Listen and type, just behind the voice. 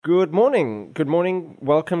Good morning,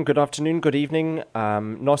 welcome, good afternoon, good evening,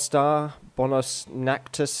 Nostar, Bonos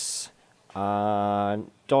Nactus,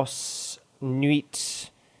 Dos Nuit,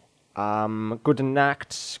 Guten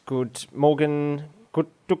Nacht, Good Morgen,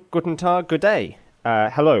 Guten Tag, good day.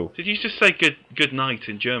 Hello. Did you just say good night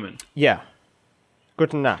in German? Yeah.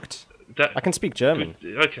 Guten Nacht. That I can speak German.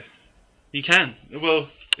 okay, you can. Well,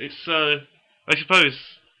 it's I suppose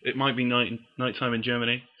it might be nighttime in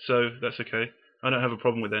Germany, so that's okay. I don't have a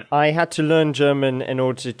problem with that. I had to learn German in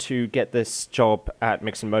order to get this job at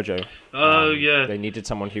Mix and Mojo. Oh yeah. They needed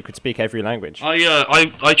someone who could speak every language.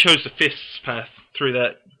 I chose the fists path through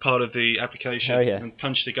that part of the application and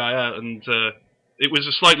punched the guy out, and it was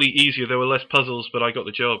a slightly easier. There were less puzzles, but I got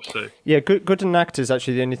the job. So yeah, Guten Nacht is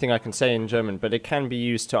actually the only thing I can say in German, but it can be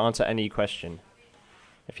used to answer any question.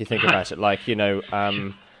 If you think about it, like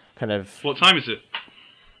kind of. What time is it?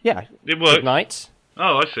 Yeah, it works. Good night.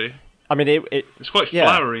 Oh, I see. I mean, it's quite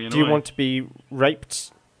flowery. Do you want to be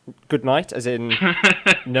raped? Good night, as in,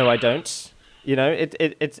 no, I don't. You know,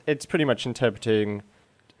 it's pretty much interpreting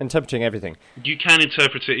everything. You can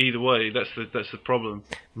interpret it either way. That's the problem.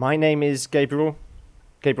 My name is Gabriel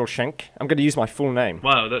Schenk. I'm going to use my full name.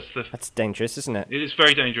 Wow, that's dangerous, isn't it? It is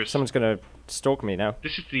very dangerous. Someone's going to stalk me now.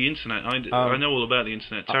 This is the internet. I know all about the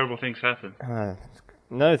internet. Terrible things happen.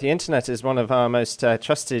 No, the internet is one of our most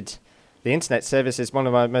trusted. The internet service is one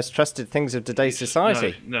of our most trusted things of today's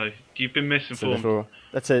society. No, you've been misinformed.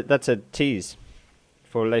 That's a tease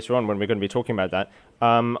for later on when we're going to be talking about that.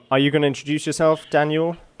 Are you going to introduce yourself,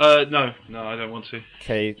 Daniel? No, I don't want to.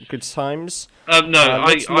 Okay, good times. I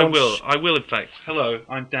will. I will, in fact. Hello,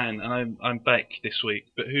 I'm Dan, and I'm back this week.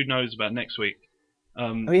 But who knows about next week?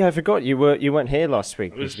 Oh yeah, I forgot you weren't here last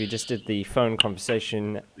week because we just did the phone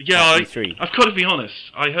conversation. Yeah, at E3. I've got to be honest.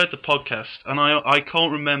 I heard the podcast, and I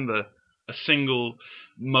can't remember a single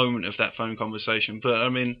moment of that phone conversation. But I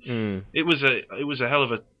mean, it was a hell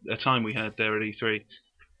of a time we had there at E3.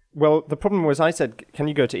 Well, the problem was I said, "Can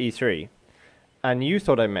you go to E3?" And you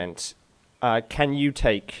thought I meant, "Can you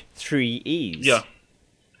take 3 E's?" Yeah,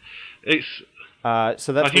 it's.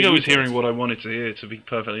 So that's. I think I was hearing what I wanted to hear. To be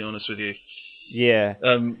perfectly honest with you. Yeah.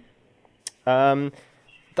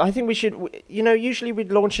 I think we should. Usually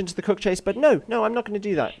we'd launch into the cook chase, but no, I'm not going to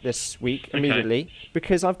do that this week immediately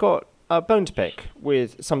because I've got a bone to pick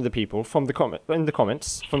with some of the people from in the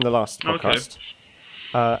comments from the last podcast.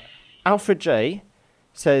 Okay. Alfred J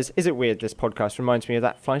says, "Is it weird this podcast reminds me of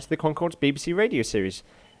that Flight of the Conchords BBC radio series?"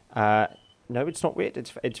 No, it's not weird.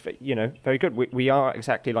 It's very good. We are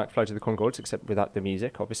exactly like Flight of the Conchords, except without the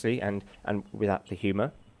music, obviously, and without the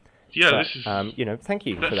humour. Yeah, but, this is. Thank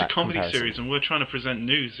you for that. That's a comedy comparison. series, and we're trying to present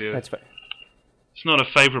news here. That's fair. It's not a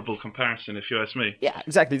favourable comparison, if you ask me. Yeah,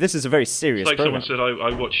 exactly. This is a very serious. It's like program. someone said,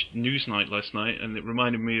 I watched Newsnight last night, and it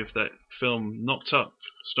reminded me of that film Knocked Up,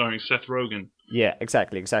 starring Seth Rogen. Yeah,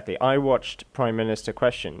 exactly. I watched Prime Minister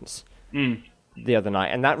Questions the other night,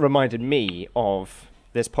 and that reminded me of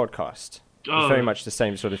this podcast. It's very much the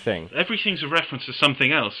same sort of thing. Everything's a reference to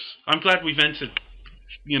something else. I'm glad we've entered,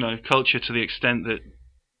 culture to the extent that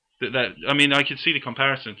I mean, I can see the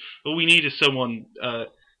comparison. All we need is someone.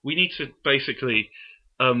 We need to basically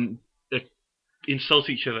insult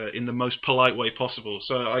each other in the most polite way possible.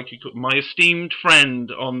 So I could put my esteemed friend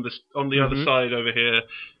on the other side over here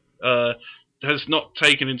has not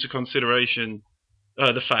taken into consideration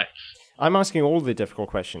the facts. I'm asking all the difficult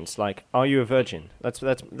questions, like, are you a virgin?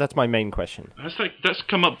 That's my main question. That's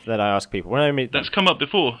come up. That I ask people when I meet them. That's come up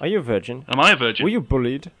before. Are you a virgin? Am I a virgin? Were you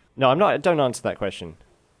bullied? No, I'm not. Don't answer that question.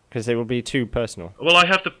 Because it will be too personal. Well, I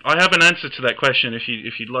have an answer to that question if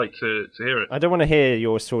you'd like to hear it. I don't want to hear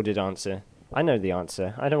your sordid answer. I know the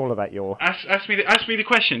answer. I know all about your. Ask me the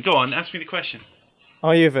question. Go on, ask me the question.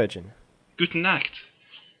 Are you a virgin? Guten Nacht.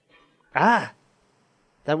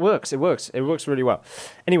 That works. It works really well.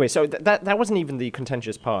 Anyway, so that wasn't even the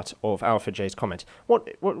contentious part of Alpha J's comment. What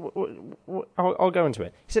I'll go into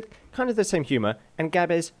it. He said kind of the same humour, and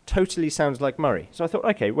Gabez totally sounds like Murray. So I thought,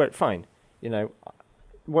 okay, well, fine.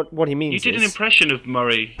 What he means. You did an impression of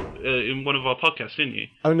Murray in one of our podcasts, didn't you?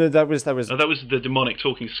 Oh no, that was. Oh, that was the demonic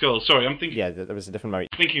talking skull. Sorry, I'm thinking. Yeah, that was a different Murray.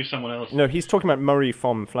 Thinking of someone else. No, he's talking about Murray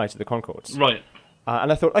from Flight of the Conchords. Right.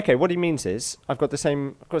 And I thought, okay, what he means is I've got a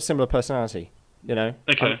similar personality.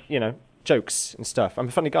 Okay. Jokes and stuff. I'm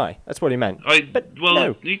a funny guy. That's what he meant.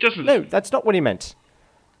 No, he doesn't. No, that's not what he meant.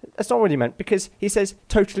 That's not what he meant because he says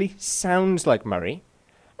totally sounds like Murray,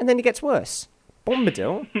 and then he gets worse.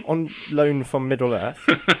 Bombadil, on loan from Middle-earth,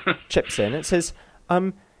 chips in and says,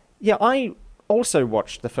 I also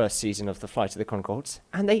watched the first season of The Flight of the Conchords,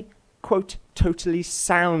 and they, quote, totally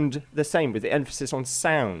sound the same, with the emphasis on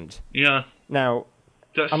sound. Yeah. Now,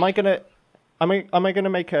 am I going to Am I going to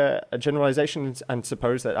make a generalization and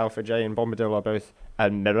suppose that Alpha J and Bombadil are both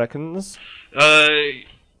Americans?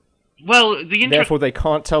 Well, therefore they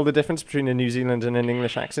can't tell the difference between a New Zealand and an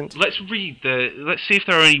English accent. Let's see if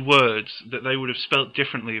there are any words that they would have spelt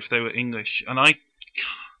differently if they were English. And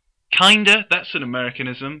that's an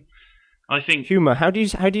Americanism. I think humor. How do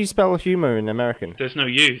you spell humor in American? There's no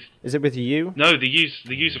U. Is it with a U? No, they use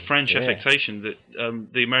a French affectation that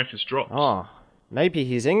the Americans dropped. Ah, maybe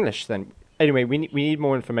he's English then. Anyway, we need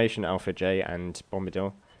more information, Alpha J and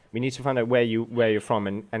Bombadil. We need to find out where you're from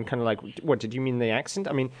and kind of like, what did you mean the accent?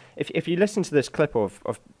 I mean, if you listen to this clip of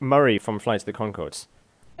Murray from Flight of the Conchords.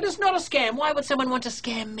 It is not a scam. Why would someone want to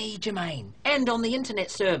scam me, Jermaine? And on the internet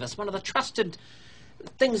service, one of the trusted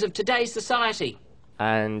things of today's society.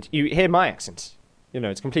 And you hear my accent. You know,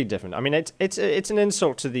 it's completely different. I mean, it's an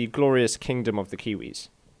insult to the glorious kingdom of the Kiwis.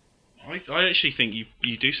 I actually think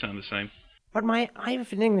you do sound the same. But I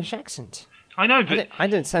have an English accent. I know, but I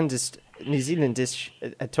don't sound as New Zealandish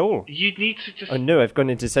at all. You need to just. Oh no, I've gone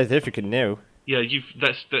into South African now. Yeah,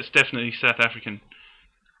 that's definitely South African.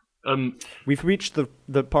 We've reached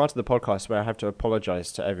the part of the podcast where I have to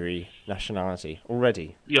apologise to every nationality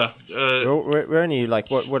already. Yeah. We're only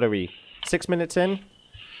like what are we? 6 minutes in.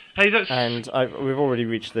 Hey, that's. And we've already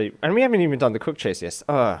reached and we haven't even done the cook chase yet.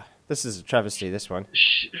 This is a travesty. This one.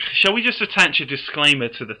 Shall we just attach a disclaimer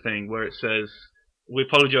to the thing where it says? We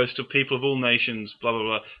apologise to people of all nations, blah, blah,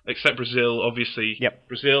 blah, except Brazil, obviously. Yep.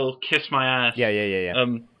 Brazil, kiss my ass. Yeah.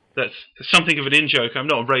 That's something of an in-joke. I'm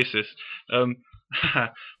not a racist.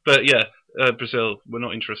 But yeah, Brazil, we're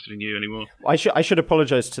not interested in you anymore. I should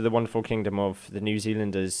apologise to the wonderful kingdom of the New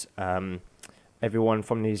Zealanders, everyone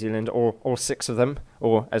from New Zealand, or all 6 of them,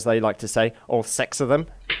 or as they like to say, all 6 of them.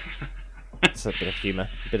 It's a bit of humour.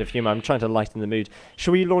 I'm trying to lighten the mood.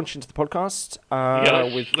 Shall we launch into the podcast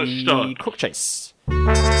let's start. Cook Chase?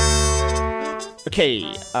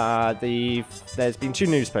 Okay, there's been 2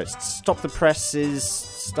 news posts. Stop the Press's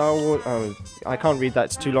Star Wars... Oh, I can't read that,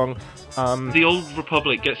 it's too long. The Old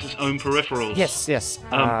Republic gets its own peripherals. Yes.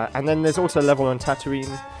 And then there's also a level on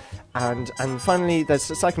Tatooine. And finally, there's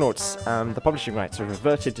Psychonauts. The publishing rights are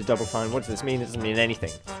reverted to Double Fine. What does this mean? It doesn't mean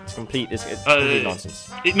anything. It's complete nonsense.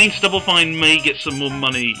 It means Double Fine may get some more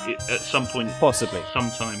money at some point. Possibly.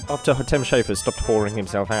 Sometime. After Tim Schafer stopped pouring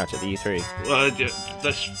himself out at E3.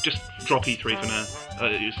 Let's just drop E3 for now.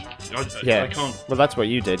 I can't. Well, that's what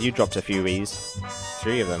you did. You dropped a few E's.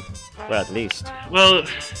 3 of them. Well, at least. Well,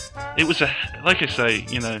 it was like I say,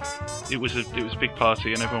 you know, it was a big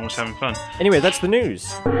party and everyone was having fun. Anyway, that's the news.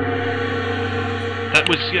 That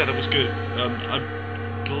was good.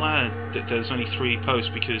 I'm glad that there's only 3 posts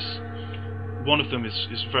because one of them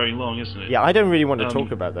is very long, isn't it? Yeah, I don't really want to talk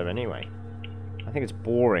about them anyway. I think it's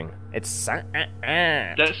boring. I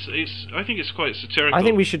think it's quite satirical. I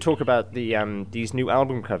think we should talk about the these new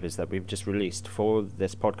album covers that we've just released for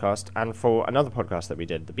this podcast and for another podcast that we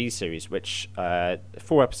did, the B series, which 4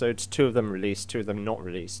 episodes, 2 of them released, 2 of them not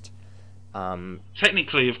released.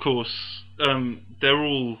 Technically, of course, they're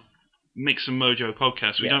all Mix and Mojo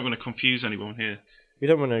podcasts. We don't want to confuse anyone here. We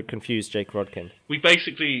don't want to confuse Jake Rodkin. We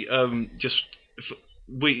basically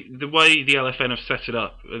the way the LFN have set it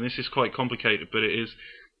up, and this is quite complicated, but it's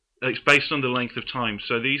based on the length of time.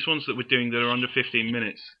 So these ones that we're doing that are under 15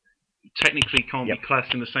 minutes technically can't be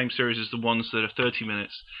classed in the same series as the ones that are 30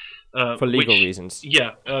 minutes. For legal reasons.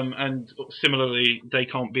 Yeah, and similarly, they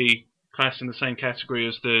can't be classed in the same category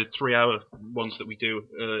as the 3-hour ones that we do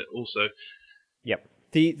also. Yep.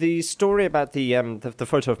 The story about the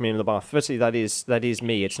photo of me in the bath, firstly, that is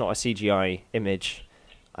me. It's not a CGI image.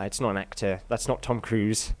 It's not an actor. That's not Tom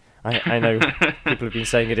Cruise. I know people have been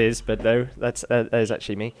saying it is, but no, that is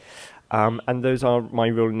actually me. And those are my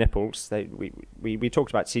real nipples. We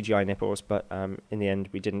talked about CGI nipples, but in the end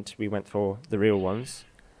we didn't. We went for the real ones.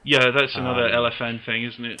 Yeah, that's another LFN thing,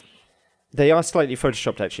 isn't it? They are slightly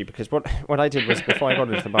photoshopped actually, because what I did was before I got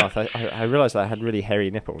into the bath, I realised that I had really hairy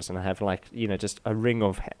nipples, and I have just a ring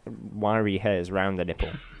of wiry hairs around the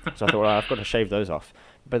nipple. So I thought, well, I've got to shave those off.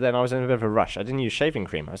 But then I was in a bit of a rush. I didn't use shaving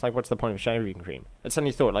cream. I was like, what's the point of shaving cream? I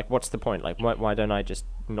suddenly thought, what's the point? Why don't I just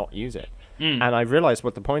not use it? And I realised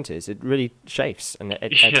what the point is. It really chafes, and it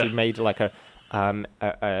actually made it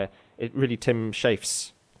really Tim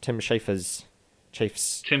Schafer's.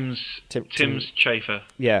 Tim's chafer.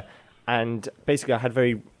 Yeah. And basically, I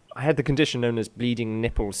had the condition known as bleeding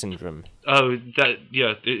nipple syndrome. Oh,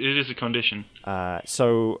 it is a condition.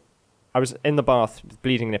 So I was in the bath with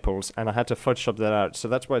bleeding nipples, and I had to Photoshop that out. So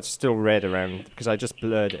that's why it's still red around, because I just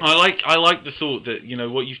blurred it. I like the thought that,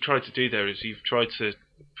 what you've tried to do there is you've tried to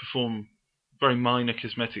perform very minor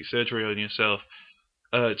cosmetic surgery on yourself.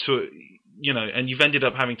 and you've ended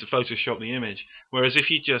up having to Photoshop the image. Whereas if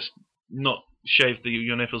you just not shaved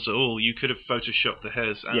your nipples at all, you could have Photoshopped the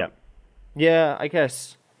hairs out. Yeah, I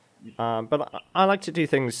guess. But I like to do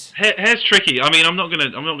things. Hair's tricky. I mean, I'm not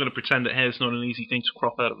gonna pretend that hair's not an easy thing to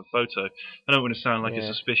crop out of a photo. I don't want to sound like a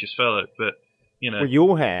suspicious fellow, but Well,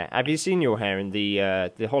 your hair. Have you seen your hair in the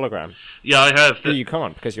hologram? Yeah, I have. You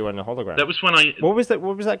can't because you're in a hologram. That was when I. What was that?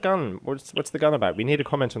 What was that gun? What's the gun about? We need a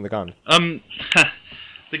comment on the gun.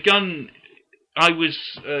 The gun. I was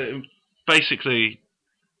basically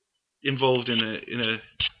involved in a.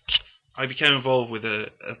 I became involved with a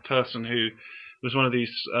person who was one of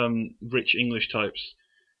these rich English types,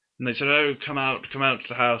 and they said, "Oh, come out to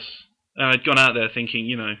the house." And I'd gone out there thinking,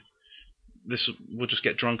 we'll just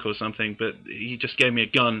get drunk or something. But he just gave me a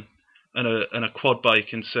gun and a quad bike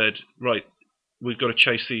and said, "Right, we've got to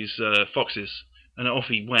chase these foxes." And off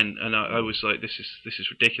he went, and I was like, "This is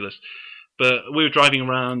ridiculous." But we were driving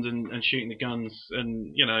around and shooting the guns,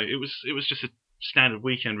 and it was just a standard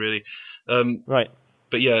weekend, really. Right.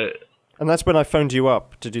 But yeah. And that's when I phoned you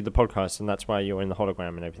up to do the podcast, and that's why you're in the hologram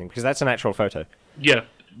and everything, because that's an actual photo. Yeah,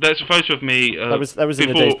 that's a photo of me. That was in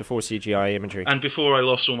the days before CGI imagery, and before I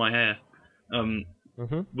lost all my hair,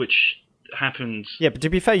 which happened. Yeah, but to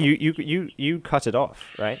be fair, you cut it off,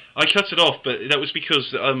 right? I cut it off, but that was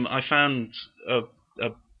because I found a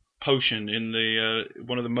potion in the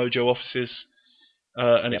one of the Mojo offices,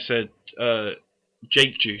 and it said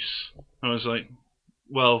Jake juice. And I was like,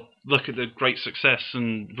 well, look at the great success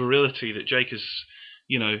and virility that Jake has,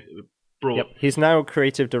 brought. Yep. He's now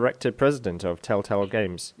creative director president of Telltale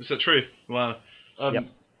Games. Is that true? Wow.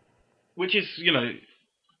 Which is,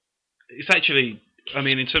 it's actually, I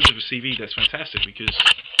mean, in terms of a CV, that's fantastic because,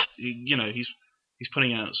 he's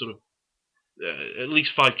putting out sort of at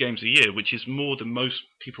least 5 games a year, which is more than most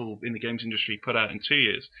people in the games industry put out in 2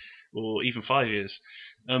 years or even 5 years.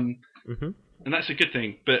 And that's a good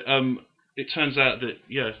thing. But it turns out that,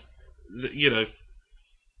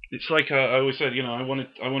 it's like I always said, I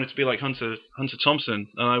wanted to be like Hunter Thompson,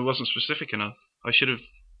 and I wasn't specific enough. I should have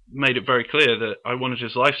made it very clear that I wanted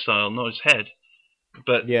his lifestyle, not his head.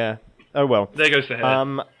 But yeah, oh well. There goes the head.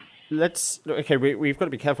 We've got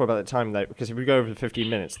to be careful about the time though, because if we go over 15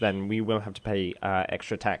 minutes, then we will have to pay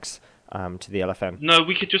extra tax to the LFM. No,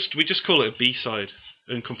 we just call it a B-side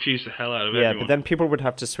and confuse the hell out of everyone. Yeah, but then people would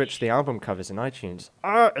have to switch the album covers in iTunes.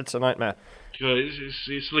 It's a nightmare.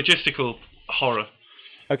 It's logistical horror.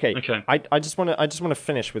 Okay. I just want to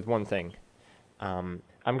finish with one thing. I'm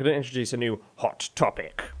going to introduce a new hot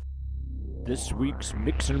topic. This week's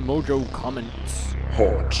Mix and Mojo comments.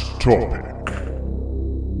 Hot topic.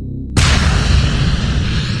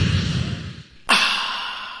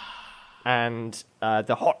 And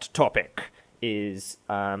the hot topic is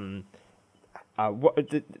I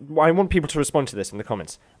want people to respond to this in the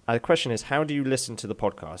comments. The question is, how do you listen to the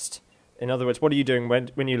podcast? In other words, what are you doing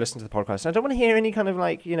when you listen to the podcast? I don't want to hear any kind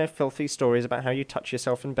of filthy stories about how you touch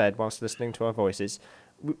yourself in bed whilst listening to our voices.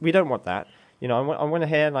 We don't want that. I want to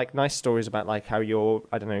hear nice stories about how you're,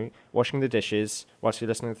 I don't know, washing the dishes whilst you're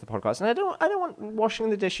listening to the podcast. And I don't want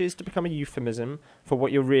washing the dishes to become a euphemism for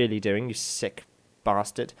what you're really doing, you sick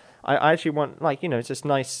bastard. I actually want just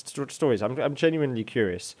nice stories. I'm genuinely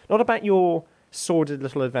curious, not about your sordid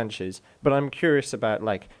little adventures, but I'm curious about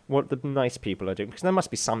what the nice people are doing, because there must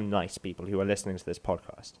be some nice people who are listening to this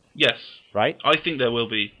podcast. Yes, right. I think there will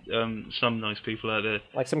be some nice people out there,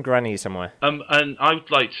 like some granny somewhere. And I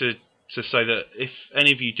would like to say that if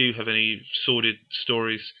any of you do have any sordid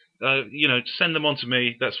stories, send them on to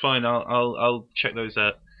me. That's fine. I'll check those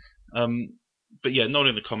out. But yeah, not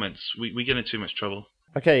in the comments. We get in too much trouble.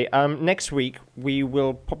 Okay. Next week we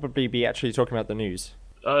will probably be actually talking about the news.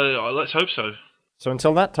 Let's hope so. So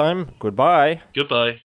until that time, goodbye. Goodbye.